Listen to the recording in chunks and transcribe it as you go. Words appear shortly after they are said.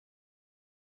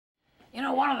You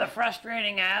know, one of the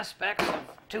frustrating aspects of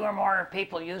 2 or more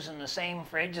people using the same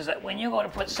fridge is that when you go to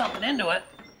put something into it,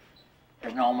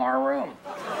 there's no more room.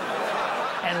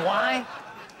 And why?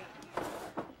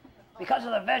 Because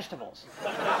of the vegetables.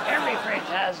 Every fridge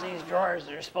has these drawers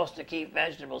that are supposed to keep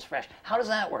vegetables fresh. How does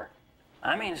that work?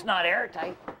 I mean, it's not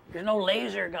airtight. There's no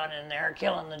laser gun in there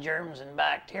killing the germs and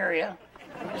bacteria.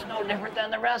 It's no different than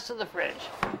the rest of the fridge.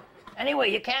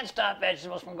 Anyway, you can't stop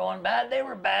vegetables from going bad. They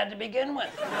were bad to begin with.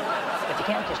 But you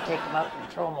can't just take them out and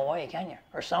throw them away, can you?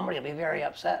 Or somebody will be very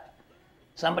upset.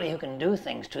 Somebody who can do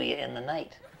things to you in the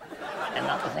night, and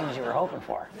not the things you were hoping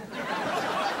for.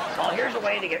 Well, here's a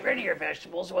way to get rid of your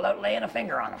vegetables without laying a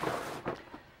finger on them.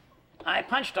 I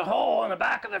punched a hole in the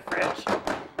back of the fridge.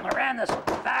 I ran this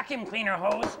vacuum cleaner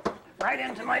hose right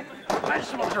into my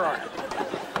vegetable drawer.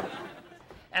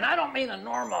 And I don't mean a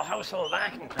normal household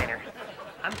vacuum cleaner.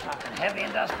 I'm talking heavy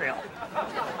industrial.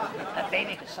 That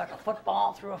baby could suck a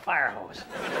football through a fire hose.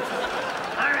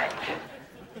 All right.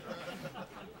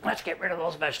 Let's get rid of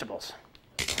those vegetables.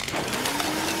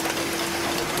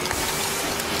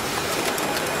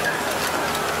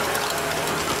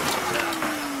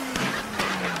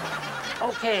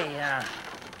 Okay,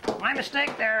 my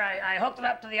mistake there. I hooked it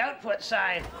up to the output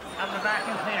side of the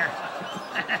vacuum cleaner.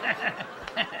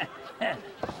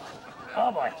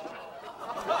 Oh, boy.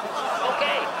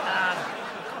 Okay,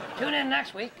 tune in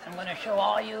next week. I'm going to show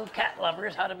all you cat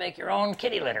lovers how to make your own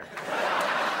kitty litter.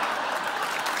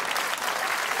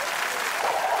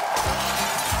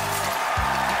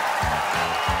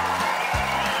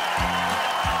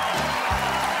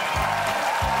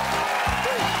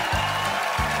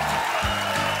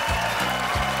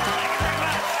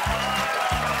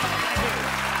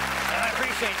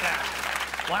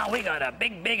 Well, we got a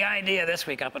big idea this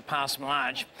week up at Possum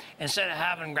Lodge. Instead of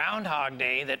having Groundhog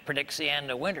Day that predicts the end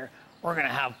of winter, we're going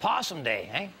to have Possum Day,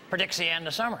 eh? Predicts the end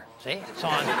of summer, see? So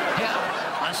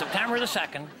on September the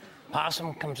 2nd,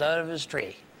 Possum comes out of his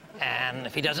tree. And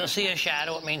if he doesn't see a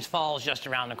shadow, it means fall's just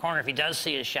around the corner. If he does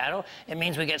see a shadow, it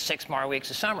means we get 6 more weeks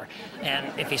of summer.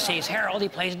 And if he sees Harold, he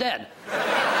plays dead.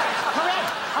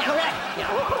 Correct! Correct!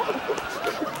 Yeah.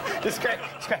 This is great.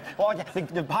 It's great. Oh, yeah,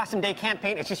 the Possum Day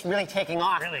campaign is just really taking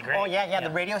off. Really great. Oh, yeah. The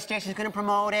radio station's going to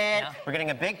promote it. Yeah. We're getting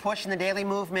a big push in the daily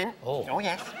movement. Oh,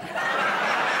 yes.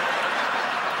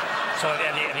 So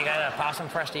have you got a possum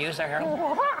for us to use there,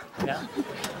 Harold? Yeah?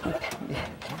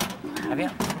 Have you?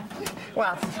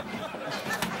 Well...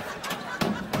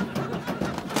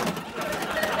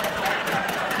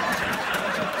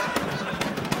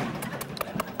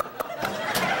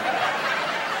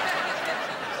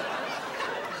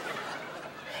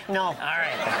 No. All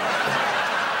right.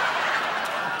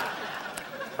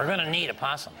 We're going to need a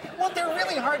possum. Well, they're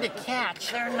really hard to catch.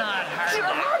 They're not hard They're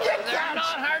hard to catch. They're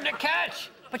not hard to catch.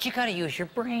 But you got to use your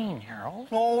brain, Harold.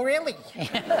 Oh, really?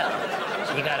 Yeah.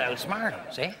 So you got to outsmart them,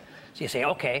 see? So you say,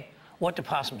 okay, what do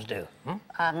possums do?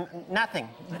 Nothing.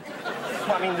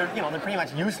 Well, I mean, they're pretty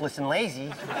much useless and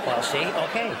lazy. Well, see,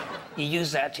 okay. You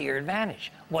use that to your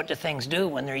advantage. What do things do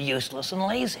when they're useless and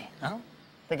lazy, huh?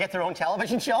 They get their own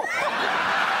television show.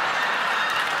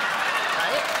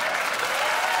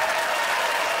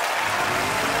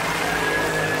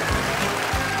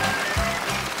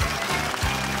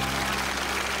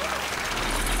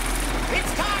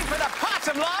 It's time for the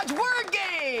Possum Lodge word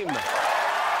game!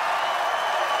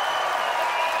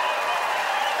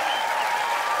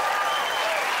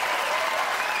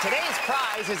 Today's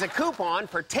prize is a coupon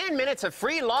for 10 minutes of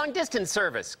free long-distance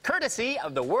service, courtesy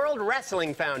of the World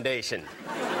Wrestling Foundation.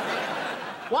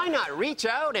 Why not reach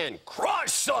out and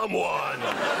crush someone?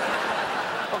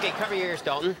 Okay, cover your ears,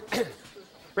 Dalton.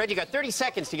 Red, you got 30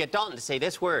 seconds to get Dalton to say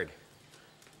this word.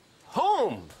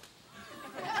 Home.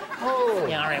 Home.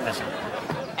 Yeah, all right, listen.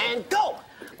 And go!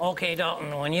 Okay,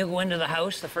 Dalton, when you go into the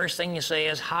house, the first thing you say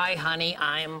is, "Hi, honey,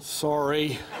 I'm..."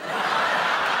 Sorry.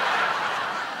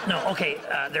 No, okay,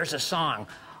 there's a song,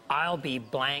 "I'll be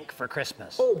blank for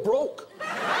Christmas." Oh, broke.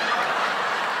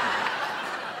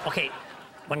 Okay,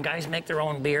 when guys make their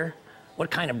own beer,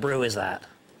 what kind of brew is that?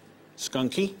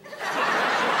 Skunky.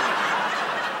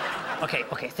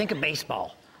 Okay, think of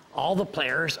baseball. All the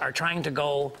players are trying to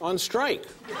go... On strike.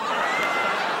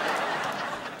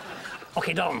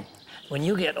 Okay, Dalton, when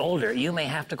you get older, you may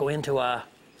have to go into a...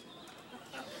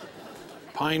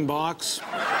 Pine box.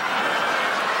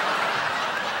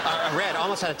 Red,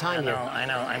 almost out of time here. I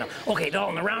know. Okay,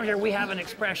 Dalton, around here we have an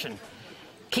expression.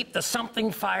 Keep the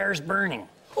something fires burning.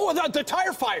 Oh, the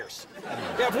tire fires.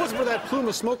 Yeah, if it wasn't for that plume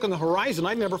of smoke on the horizon,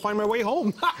 I'd never find my way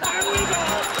home. There we go.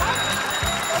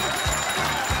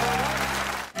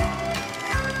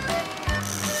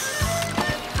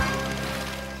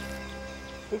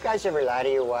 You guys ever lie to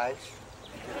your wives?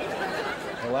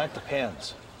 Well, that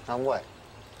depends. On what?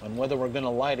 On whether we're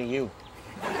gonna lie to you.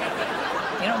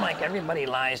 You know, Mike, everybody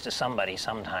lies to somebody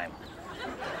sometime.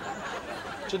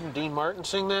 Didn't Dean Martin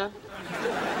sing that?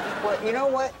 Well, you know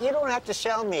what? You don't have to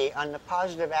sell me on the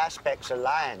positive aspects of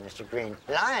lying, Mr. Green.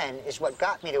 Lying is what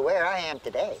got me to where I am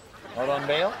today. Out on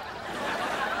bail?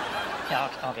 Yeah,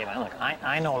 okay, but look,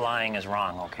 I know lying is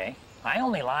wrong, okay? I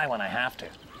only lie when I have to.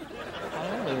 I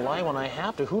only lie when I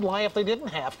have to. Who'd lie if they didn't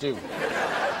have to?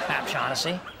 Hap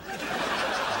Shaughnessy.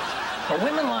 But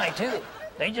women lie, too.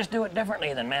 They just do it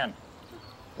differently than men.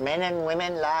 Men and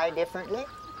women lie differently?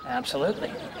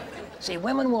 Absolutely. See,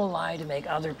 women will lie to make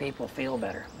other people feel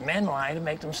better. Men lie to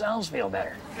make themselves feel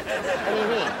better. What do you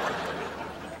mean?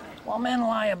 Well, men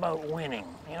lie about winning.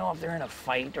 You know, if they're in a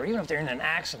fight or even if they're in an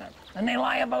accident. And they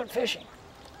lie about fishing.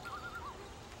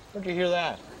 Where'd you hear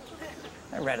that?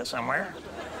 I read it somewhere.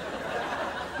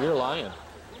 You're lying.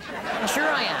 Well, sure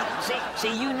I am. See,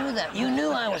 you knew that. You knew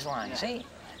I was lying, see?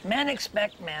 Men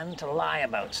expect men to lie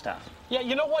about stuff. Yeah,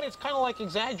 you know what? It's kind of like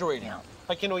exaggerating. Yeah.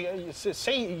 Like, you know,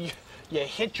 say you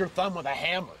hit your thumb with a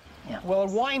hammer. Yeah. Well,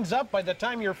 it winds up by the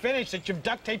time you're finished that you've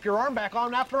duct taped your arm back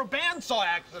on after a bandsaw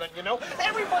accident, you know?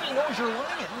 Everybody knows you're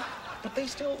lying, but they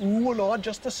still ooh and ah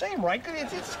just the same, right?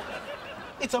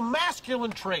 It's a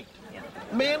masculine trait. Yeah.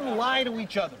 Men lie to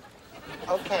each other.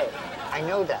 Okay, I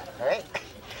know that, all right?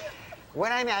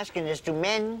 What I'm asking is, do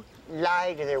men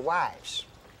lie to their wives?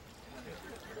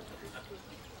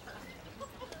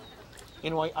 You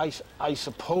know, I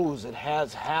suppose it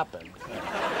has happened.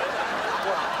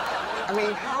 I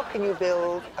mean, how can you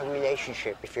build a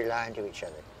relationship if you're lying to each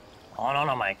other? Oh,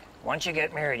 no, Mike. Once you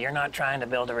get married, you're not trying to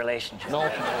build a relationship. No,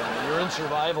 you're in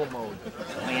survival mode.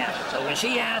 Oh, yeah. So when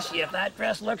she asks you if that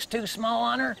dress looks too small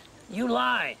on her, you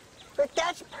lie. But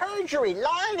that's perjury.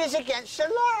 Lying is against the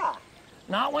law.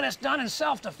 Not when it's done in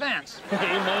self-defense.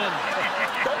 Amen.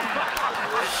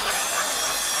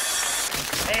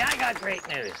 Hey, I got great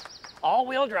news.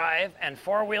 All-wheel drive and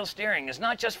four-wheel steering is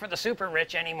not just for the super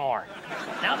rich anymore.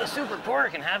 Now the super poor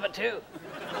can have it too,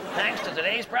 thanks to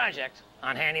today's project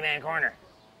on Handyman Corner.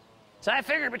 So I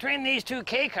figured between these two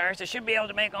K cars, they should be able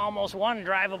to make almost one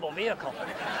drivable vehicle.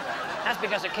 That's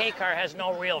because a K car has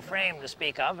no real frame to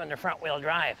speak of and they're front-wheel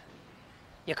drive.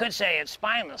 You could say it's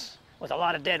spineless with a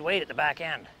lot of dead weight at the back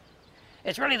end.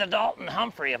 It's really the Dalton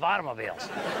Humphrey of automobiles.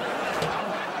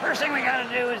 First thing we gotta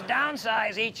do is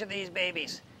downsize each of these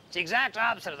babies. It's the exact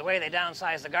opposite of the way they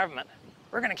downsize the government.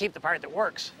 We're gonna keep the part that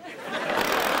works.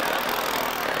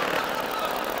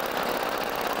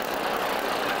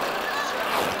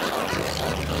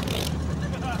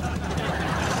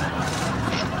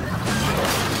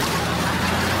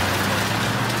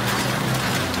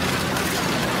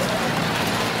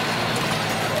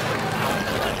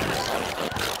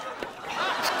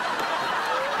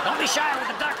 Don't be shy with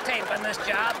the duct tape on this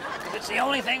job. It's the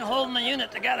only thing holding the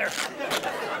unit together.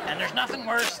 And there's nothing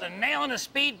worse than nailing a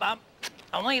speed bump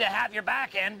only to have your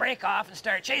back end break off and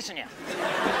start chasing you.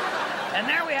 And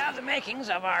there we have the makings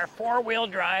of our four-wheel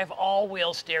drive,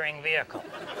 all-wheel steering vehicle.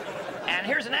 And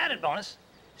here's an added bonus.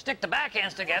 Stick the back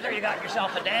ends together, you got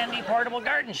yourself a dandy portable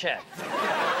garden shed.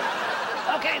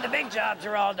 Okay, the big jobs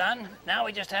are all done. Now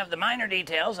we just have the minor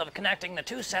details of connecting the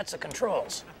two sets of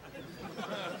controls.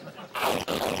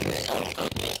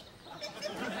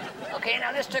 Okay,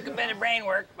 now this took a bit of brain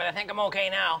work, but I think I'm okay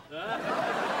now.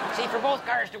 See, for both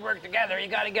cars to work together, you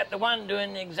gotta get the one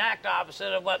doing the exact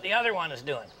opposite of what the other one is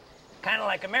doing. Kind of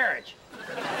like a marriage.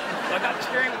 So I got the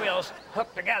steering wheels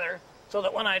hooked together so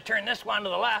that when I turn this one to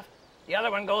the left, the other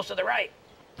one goes to the right.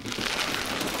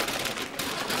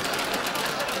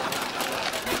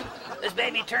 This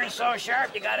baby turns so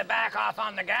sharp, you gotta back off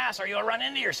on the gas or you'll run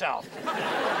into yourself.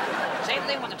 Same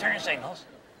thing with the turn signals.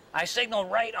 I signal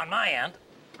right on my end.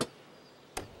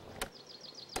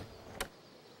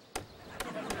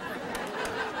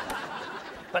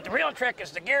 But the real trick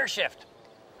is the gear shift.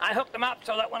 I hook them up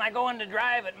so that when I go into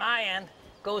drive at my end,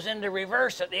 it goes into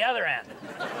reverse at the other end.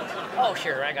 Oh,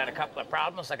 sure, I got a couple of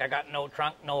problems, like I got no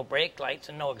trunk, no brake lights,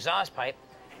 and no exhaust pipe.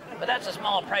 But that's a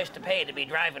small price to pay to be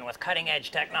driving with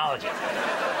cutting-edge technology.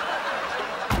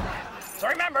 So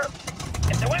remember,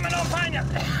 if the women don't find you,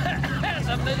 it's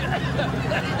a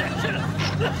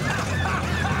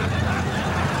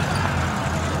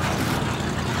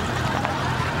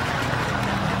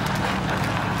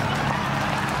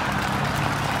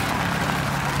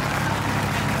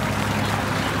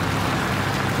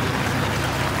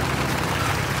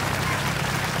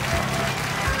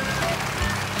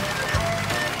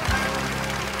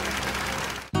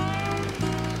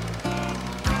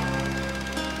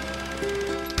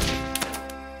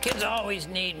Kids always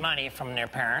need money from their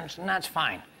parents, and that's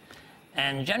fine.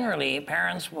 And generally,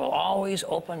 parents will always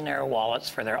open their wallets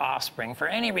for their offspring for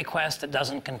any request that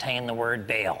doesn't contain the word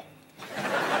bail.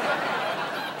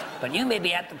 But you may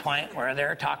be at the point where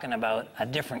they're talking about a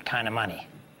different kind of money.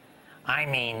 I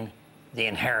mean, the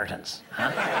inheritance,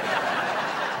 huh?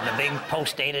 The big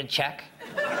post-dated check.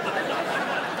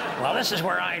 Well, this is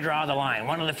where I draw the line.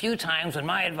 One of the few times when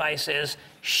my advice is,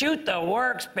 shoot the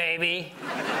works, baby.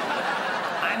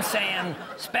 I'm saying,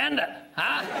 spend it,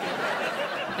 huh?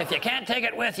 If you can't take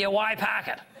it with you, why pack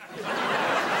it?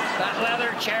 That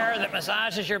leather chair that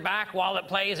massages your back while it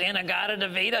plays Inagata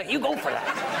Davida, you go for that.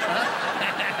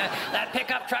 Huh? That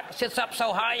pickup truck sits up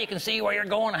so high you can see where you're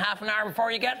going half an hour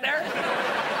before you get there.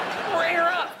 Rear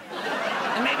up.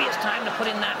 And maybe it's time to put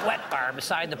in that wet bar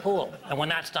beside the pool. And when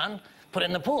that's done, put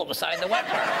in the pool beside the wet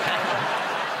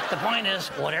bar. The point is,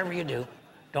 whatever you do,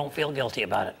 don't feel guilty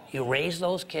about it. You raised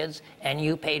those kids and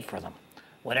you paid for them.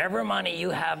 Whatever money you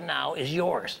have now is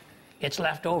yours. It's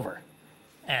left over.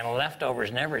 And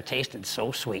leftovers never tasted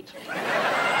so sweet.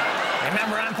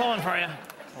 Remember, I'm pulling for you.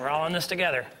 We're all in this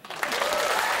together.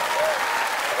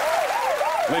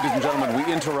 Ladies and gentlemen,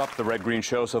 we interrupt the Red Green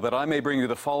Show so that I may bring you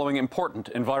the following important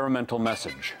environmental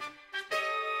message.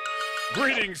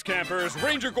 Greetings, campers.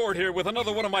 Ranger Gord here with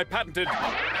another one of my patented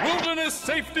wilderness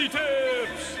safety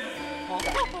tips.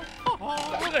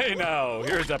 Hey now,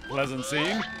 here's a pleasant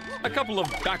scene. A couple of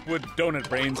backwood donut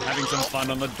brains having some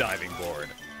fun on the diving board.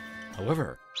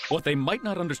 However, what they might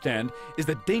not understand is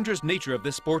the dangerous nature of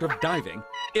this sport of diving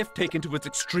if taken to its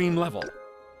extreme level.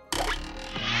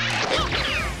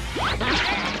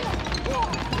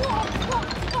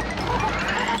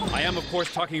 I am, of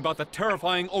course, talking about the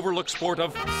terrifying overlooked sport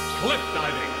of cliff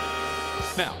diving.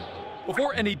 Now,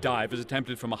 before any dive is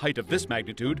attempted from a height of this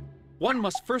magnitude, one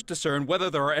must first discern whether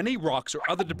there are any rocks or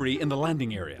other debris in the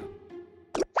landing area.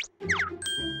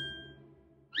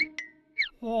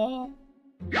 Wow!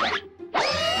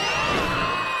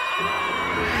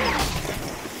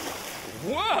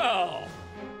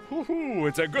 Woohoo!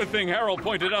 It's a good thing Harold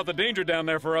pointed out the danger down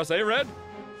there for us, eh, Red?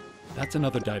 That's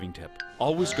another diving tip.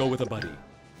 Always go with a buddy.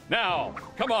 Now,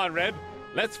 come on, Red.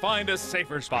 Let's find a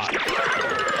safer spot.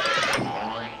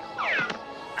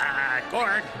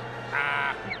 Gord,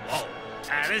 whoa.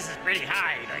 This is pretty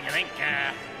high, don't you think?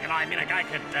 You know, I mean, a guy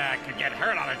could get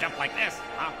hurt on a jump like this,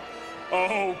 huh?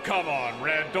 Oh, come on,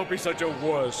 Red. Don't be such a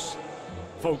wuss.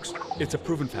 Folks, it's a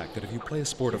proven fact that if you play a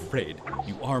sport afraid,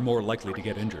 you are more likely to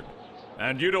get injured.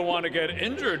 And you don't want to get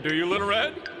injured, do you, Little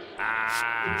Red?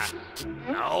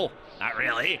 No, not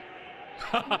really.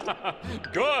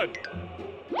 Good.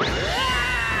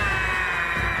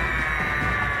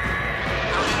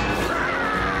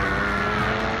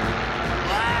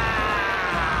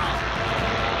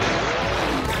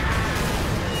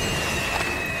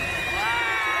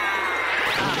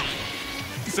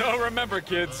 So remember,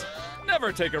 kids,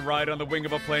 never take a ride on the wing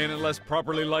of a plane unless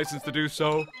properly licensed to do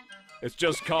so. It's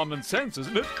just common sense,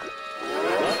 isn't it?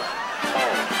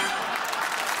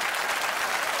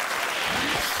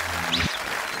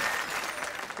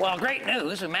 Well, great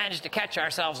news. We managed to catch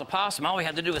ourselves a possum. All we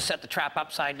had to do was set the trap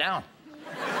upside down.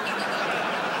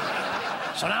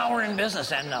 So now we're in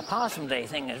business, and the Possum Day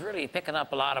thing is really picking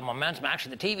up a lot of momentum.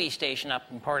 Actually, the TV station up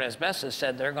in Port Asbestos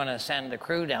said they're going to send a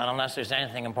crew down unless there's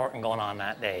anything important going on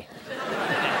that day.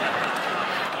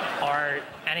 Or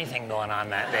anything going on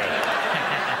that day.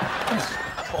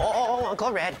 Oh,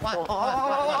 Uncle Red. What?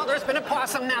 Oh, there's been a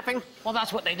possum napping. Well,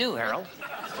 that's what they do, Harold.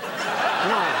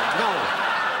 No.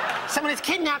 Someone has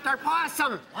kidnapped our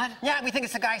possum. What? Yeah, we think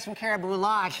it's the guys from Caribou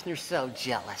Lodge. They're so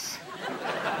jealous.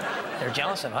 They're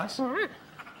jealous of us? Mm-hmm.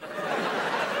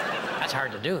 That's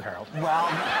hard to do, Harold. Well,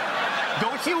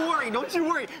 don't you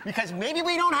worry, because maybe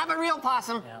we don't have a real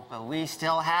possum, Yeah. but we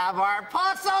still have our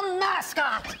possum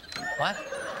mascot. What?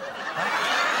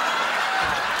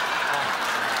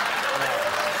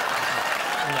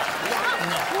 No.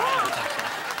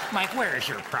 Mike, where is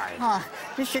your pride?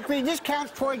 Mr. Green, this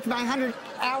counts towards my 100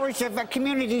 hours of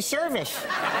community service.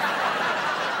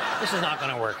 This is not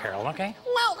going to work, Harold, okay?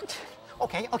 Well,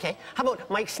 okay. How about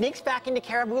Mike sneaks back into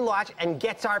Caribou Lodge and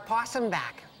gets our possum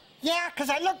back? Yeah, because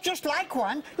I look just like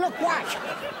one. Look, watch.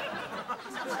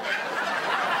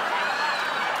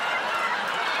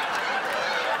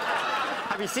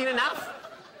 Have you seen enough?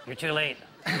 You're too late.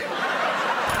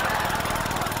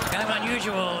 Kind of an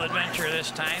unusual adventure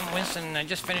this time. Winston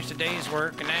just finished a day's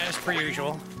work, and as per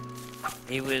usual,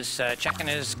 he was checking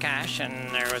his cash,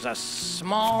 and there was a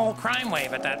small crime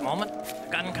wave at that moment. The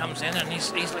gun comes in, and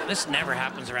he's this never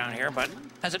happens around here, but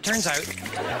as it turns out,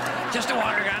 just a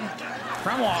water gun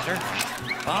from Walter.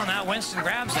 Well, now Winston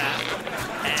grabs that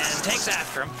and takes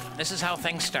after him. This is how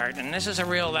things start, and this is a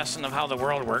real lesson of how the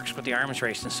world works with the arms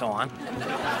race and so on.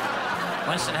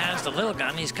 Winston has the little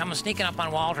gun. He's coming sneaking up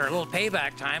on Walter, a little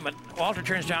payback time, but Walter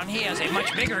turns around. He has a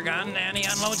much bigger gun, and he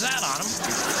unloads that on him.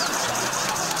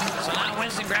 So now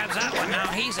Winston grabs that one. Now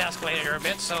he's escalated her a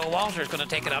bit, so Walter's going to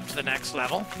take it up to the next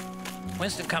level.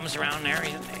 Winston comes around there.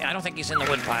 I don't think he's in the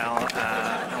woodpile,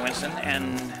 Winston,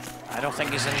 and I don't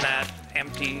think he's in that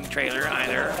empty trailer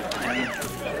either. And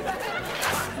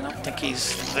I don't think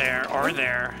he's there or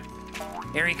there.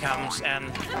 Here he comes, and,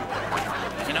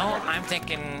 you know, I'm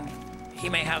thinking he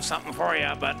may have something for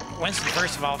you, but Winston,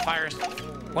 first of all, fires.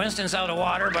 Winston's out of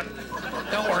water, but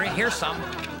don't worry, here's some.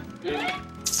 So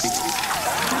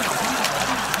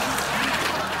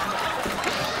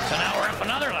now we're up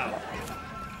another level.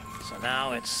 So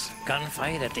now it's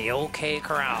gunfight at the OK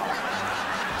Corral.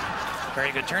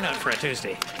 Very good turnout for a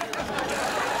Tuesday.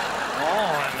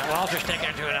 Oh, and Walter's taking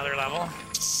it to another level.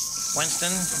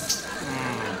 Winston,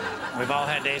 we've all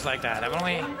had days like that, haven't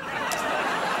we?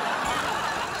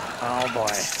 Oh, boy.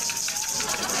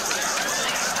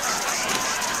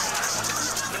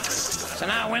 So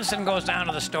now Winston goes down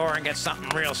to the store and gets something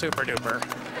real super duper.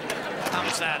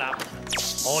 Pumps that up.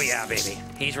 Oh, yeah, baby.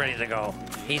 He's ready to go.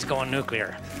 He's going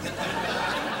nuclear.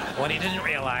 What he didn't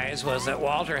realize was that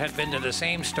Walter had been to the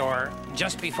same store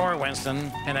just before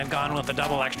Winston and had gone with the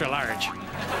double extra large. A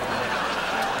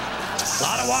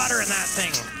lot of water in that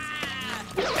thing,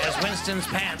 as Winston's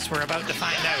pants were about to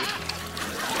find out.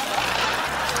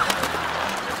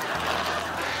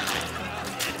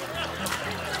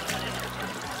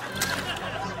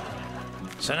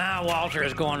 So now Walter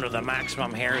is going to the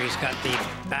maximum here. He's got the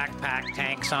backpack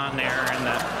tanks on there and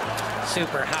the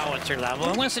super howitzer level.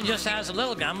 And Winston just has a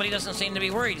little gun, but he doesn't seem to be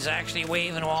worried. He's actually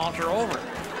waving Walter over.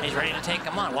 He's ready to take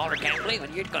him on. Walter can't believe it.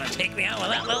 You're going to take me out with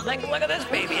that little thing? Look at this,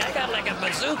 baby. I got like a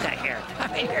bazooka here. I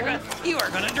mean, you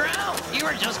are going to drown. You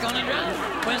are just going to drown.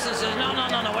 Winston says,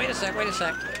 no, wait a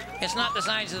sec. It's not the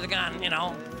size of the gun, you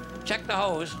know. Check the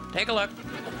hose. Take a look.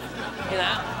 See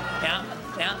that? Yeah.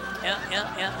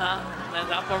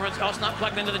 Up over. Oh, it's not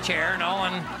plugged into the chair. No,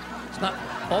 and it's not.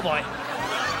 Oh boy.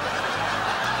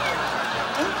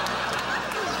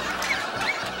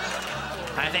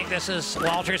 I think this is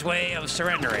Walter's way of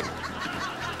surrendering.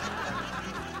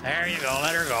 There you go.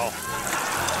 Let her go.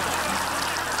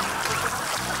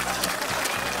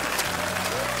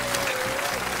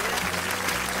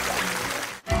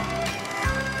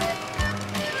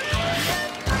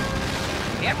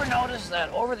 You ever notice that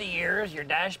over the years your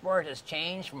dashboard has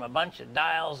changed from a bunch of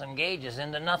dials and gauges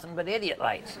into nothing but idiot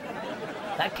lights?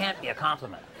 That can't be a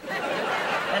compliment.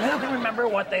 And who can remember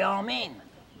what they all mean?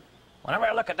 Whenever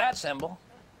I look at that symbol,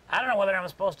 I don't know whether I'm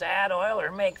supposed to add oil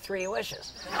or make 3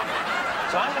 wishes. So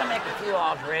I'm going to make a few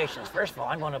alterations. First of all,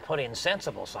 I'm going to put in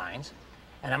sensible signs,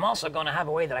 and I'm also going to have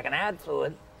a way that I can add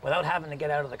fluid without having to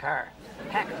get out of the car.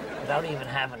 Heck, without even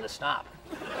having to stop.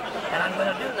 And I'm going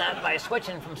to do that by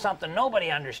switching from something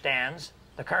nobody understands,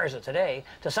 the cars of today,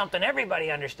 to something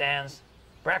everybody understands,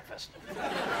 breakfast.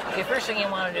 Okay, first thing you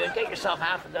want to do is get yourself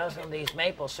half a dozen of these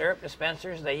maple syrup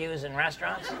dispensers they use in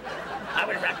restaurants. I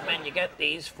would recommend you get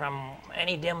these from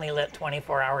any dimly lit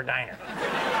 24-hour diner.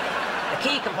 The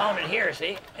key component here,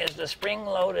 see, is the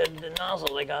spring-loaded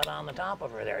nozzle they got on the top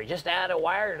over there. Just add a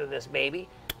wire to this baby,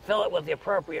 fill it with the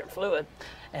appropriate fluid,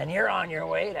 and you're on your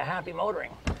way to happy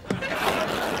motoring.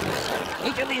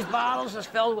 Each of these bottles is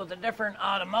filled with a different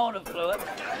automotive fluid,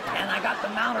 and I got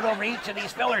them mounted over each of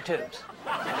these filler tubes.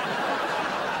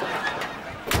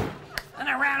 Then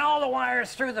I ran all the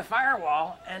wires through the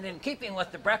firewall, and in keeping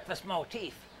with the breakfast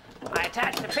motif, I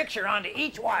attached a picture onto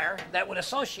each wire that would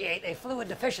associate a fluid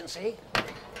deficiency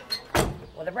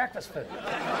with a breakfast food.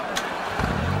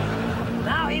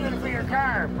 Now, even for your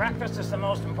car, breakfast is the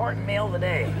most important meal of the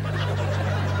day.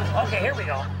 Okay, here we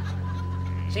go.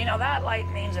 See, now that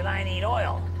light means that I need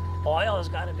oil. Oil has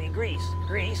got to be grease.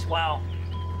 Grease, well,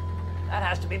 that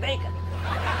has to be bacon.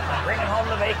 I'm bringing home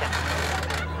the bacon.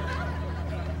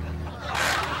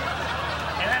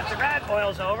 And after that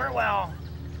boils over, well,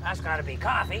 that's got to be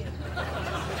coffee.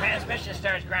 The transmission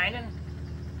starts grinding.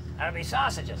 That'll be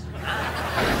sausages.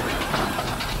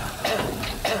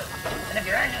 And if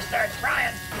your engine starts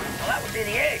frying, well, that would be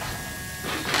the eggs.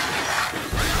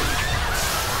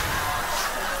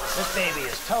 This baby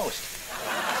is toast.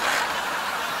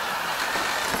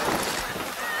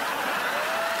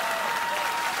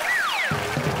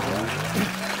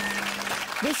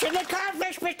 You should have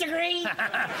codfish, Mr. Green.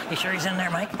 You sure he's in there,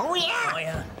 Mike? Oh, yeah. Oh,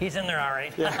 yeah. He's in there, all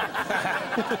right.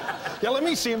 Yeah, let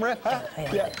me see him, Red. Huh?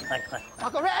 Yeah.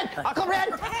 Uncle Red! Uncle Red!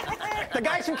 The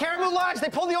guys from Caribou Lodge, they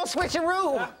pulled the old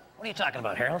switcheroo. What are you talking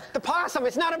about, Harold? The possum,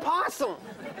 it's not a possum.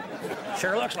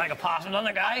 Sure looks like a possum, doesn't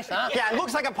it, guys? Huh? Yeah, it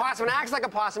looks like a possum and acts like a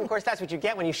possum. Of course, that's what you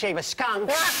get when you shave a skunk.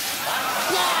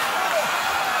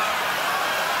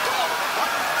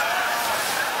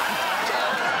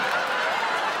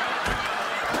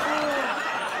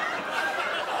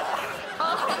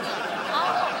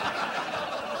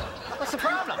 What's the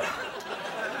problem?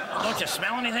 Don't you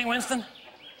smell anything, Winston?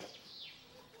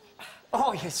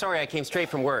 Oh, yeah, sorry, I came straight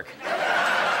from work.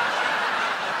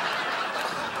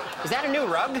 Is that a new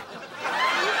rug?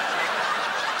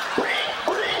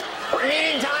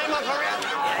 Meeting time up around?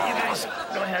 Yeah, you guys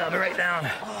go ahead. I'll be right down.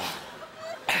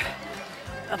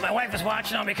 If my wife is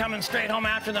watching, I'll be coming straight home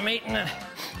after the meeting, and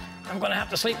I'm going to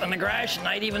have to sleep in the garage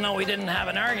tonight, even though we didn't have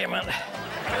an argument.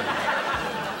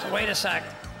 So wait a sec.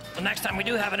 The next time we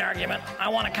do have an argument, I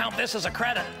want to count this as a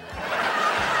credit.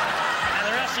 And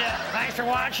the rest of you, thanks for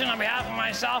watching. On behalf of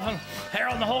myself and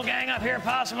Harold and the whole gang up here at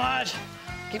Possum Lodge,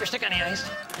 keep your stick on the ice.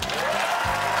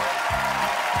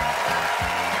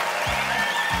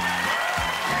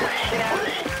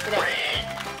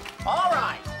 All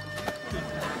right.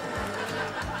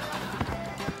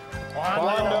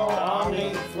 Quando,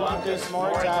 Omni, Flunkus,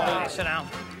 Moritati. Sit down.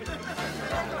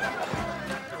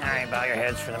 All right, bow your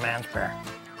heads for the man's prayer.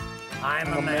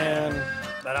 I'm a man,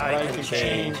 but I can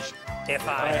change if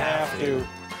I have to,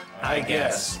 I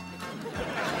guess.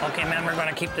 Okay, men, we're going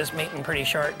to keep this meeting pretty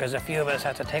short because a few of us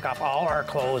have to take off all our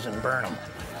clothes and burn them.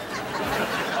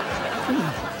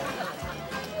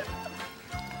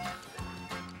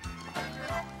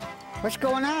 What's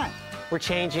going on? We're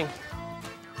changing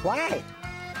Why?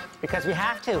 because we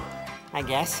have to, I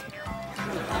guess.